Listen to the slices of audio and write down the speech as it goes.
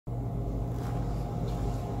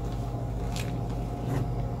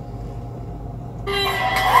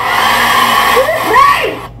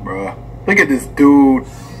Look at this dude.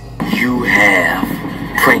 You have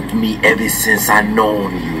pranked me ever since I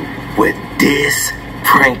known you. With this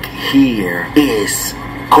prank here is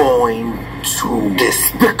going to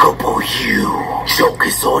despicable you. Joke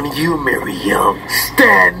is on you, Miriam.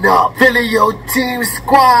 Stand up, Felio team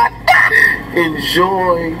squad.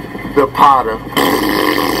 Enjoy the Potter.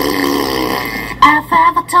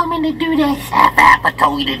 Alfalfa told me to do this. Alfalfa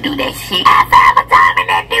told me to do that shit. Alfalfa told me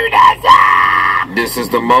to do that shit. This is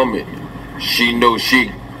the moment. She knows she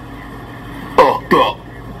fucked up.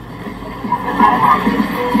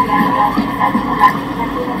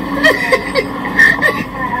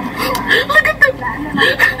 Look at this.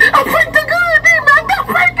 I pranked the good, man. I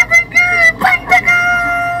pranked the good. Pranked the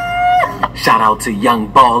good. Shout out to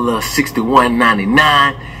Young Baller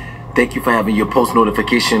 6199. Thank you for having your post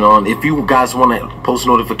notification on. If you guys want to post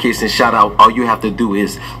notification shout out, all you have to do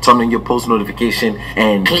is turn on your post notification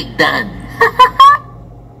and click done.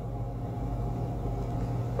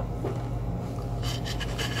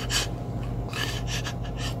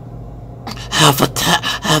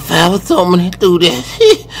 Alfalfa told me to do that.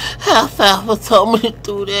 Alfalfa told me to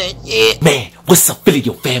do that. Yeah. Man, what's up,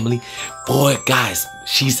 Felio family? Boy, guys,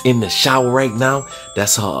 she's in the shower right now.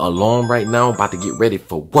 That's her alarm right now. About to get ready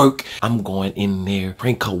for work. I'm going in there,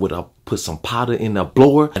 prank her with put some powder in the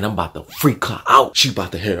blower, and I'm about to freak her out. She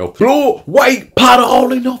about to have a blower, white powder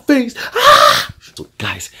all in her face. Ah! So,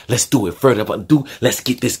 guys, let's do it. Further ado, let's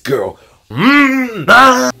get this girl.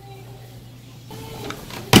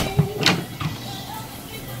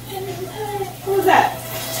 Who's that?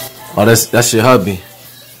 Oh, that's your hubby.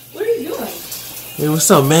 What are you doing? Hey, what's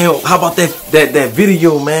up, man? How about that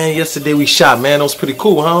video, man? Yesterday we shot, man. That was pretty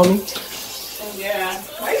cool, huh, homie? Yeah.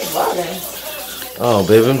 Why are you vlogging? Oh,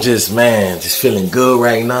 baby, I'm just feeling good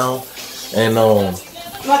right now. And I'm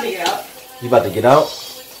about to get out. You about to get out?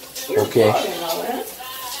 You're okay. vlogging, all that.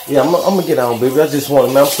 Yeah, I'm gonna get out, baby. I just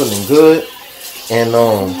want, man, I'm feeling good. And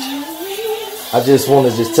I just want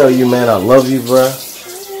to tell you, man, I love you, bruh.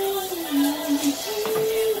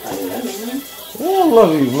 I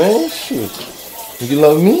love you, man. Shit. You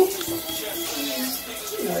love me?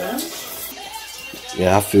 Yeah.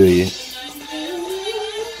 Yeah, I feel you. I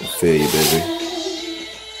feel you, baby.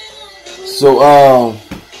 So,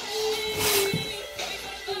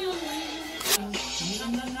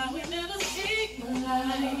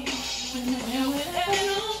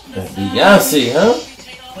 Beyonce, huh?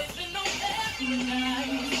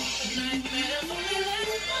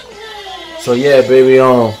 So yeah, baby,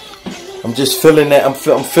 I'm just feeling that. I'm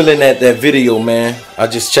feeling that video, man. I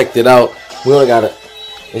just checked it out. We only got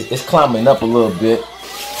it's climbing up a little bit.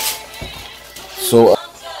 So,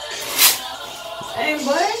 Hey,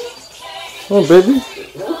 boy. oh, baby.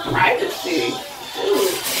 No privacy.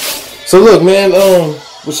 So look, man.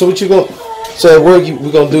 So what you gonna? So at work,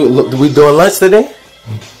 we gonna do? Look, we doing lunch today?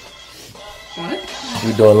 What?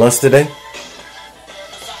 We doing lunch today?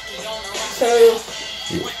 So,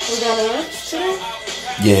 we got lunch today?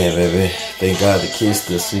 Yeah, baby. Thank God the kids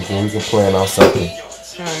this weekend. We can plan out something.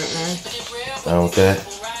 Alright, man. Down with that.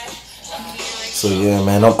 So yeah,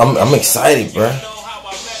 man. I'm excited, bro.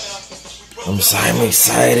 I'm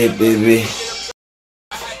excited, baby.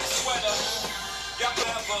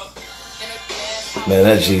 Man,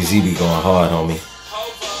 that Jay-Z be going hard, homie.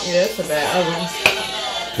 Yeah, that's a bad album.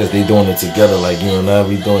 Because they doing it together like you and I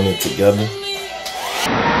be doing it together.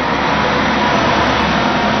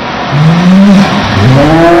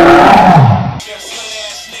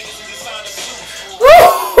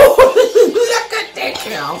 Look at that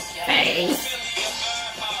girl face.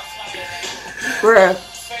 Bruh.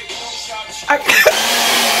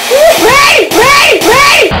 Wait!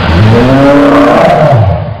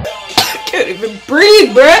 I can't even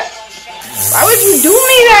breathe, bruh. Why would you do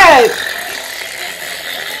me that?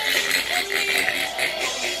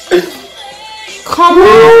 Come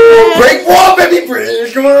on, Break wall, baby,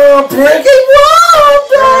 break. Come on, break it wall,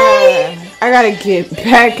 baby. I gotta get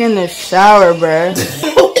back in the shower, bruh.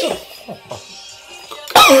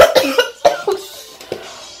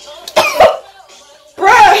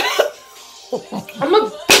 Bruh.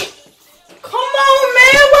 Come on,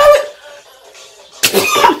 man. What would...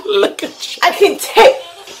 Look at you. I can take...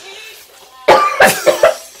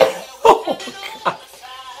 Oh, God.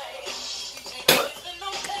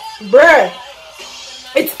 Bruh.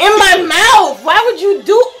 It's in my mouth. Why would you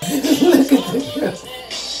do... Look at this.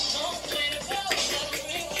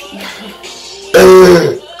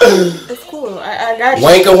 It's cool. I got you.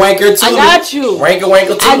 Wanker, too. I got you. Wanker,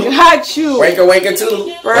 too. I got you. Wanker,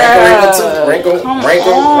 too. Bruh. Wanker, too.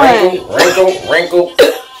 Wrinkle.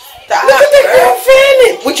 Stop, look at that girl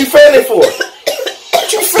fanning. What you fanning for?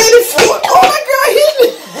 What you fanning for? Oh, my God, hit me.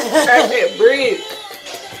 I can't breathe.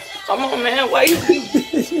 Come on, man. Why you keep...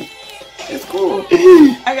 It's cool.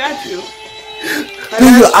 I got you.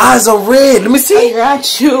 Dude, your eyes are red. Let me see. I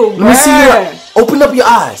got you, Let me see your... Open up your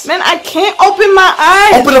eyes. Man, I can't open my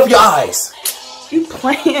eyes. Open up your eyes. You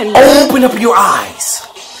playing, man. Open up your eyes.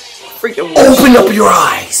 Freaking Open up your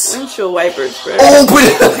eyes. windshield wipers, bro.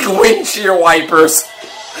 Open up windshield wipers.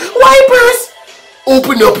 Wipers.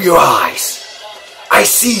 Open up your eyes. I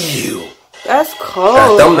see you. That's cold.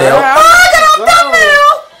 Got a thumbnail. I got a thumbnail.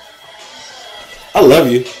 I love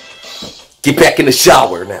you. Get back in the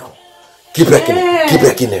shower now. Get back in there. Get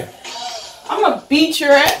back in there. I'm gonna beat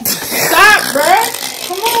your ass. Stop, bruh.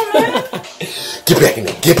 Come on, man. Get back in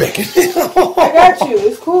there. Get back in there. I got you.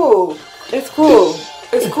 It's cool. It's cool.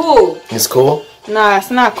 It's cool. It's cool? Nah, it's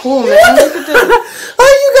not cool, man. Look at this. How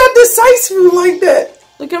you got decisive like that?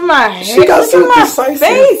 Look at my hair. She got Look so at my decisive.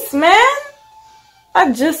 face, man.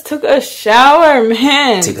 I just took a shower,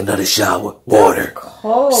 man. Take another shower. Water.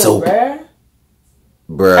 Cold, Soap.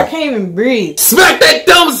 bruh. I can't even breathe. Smack that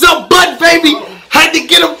thumbs up button, baby. Had to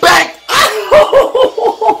get him back.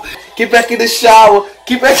 Get back in the shower.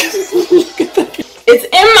 Get back. It's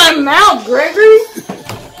in my mouth, Gregory.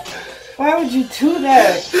 Why would you do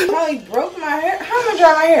that? Probably broke my hair. How am I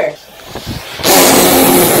dry my hair?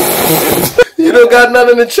 You don't got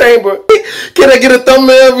nothing in the chamber. Can I get a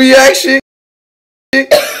thumbnail reaction? Throw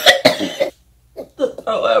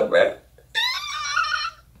up, bruh.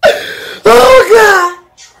 Oh God!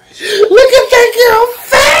 Look at that girl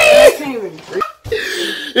face! I can't even breathe.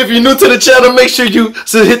 If you're new to the channel, make sure you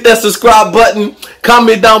hit that subscribe button.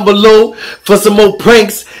 Comment down below for some more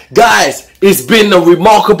pranks. Guys, it's been a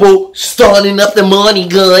remarkable starting up the money,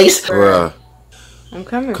 guys. Bruh. I'm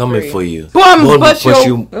coming For you. Boy, I'm gonna bust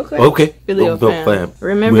you. Okay. Felio Fam. fam.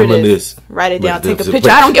 Remember this. Write it down. Take a picture.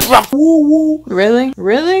 I don't give a... Woo woo. Really?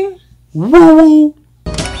 Really? Woo woo.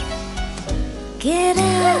 Get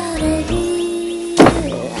out of here.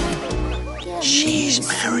 She's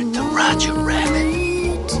married to Roger Rabbit.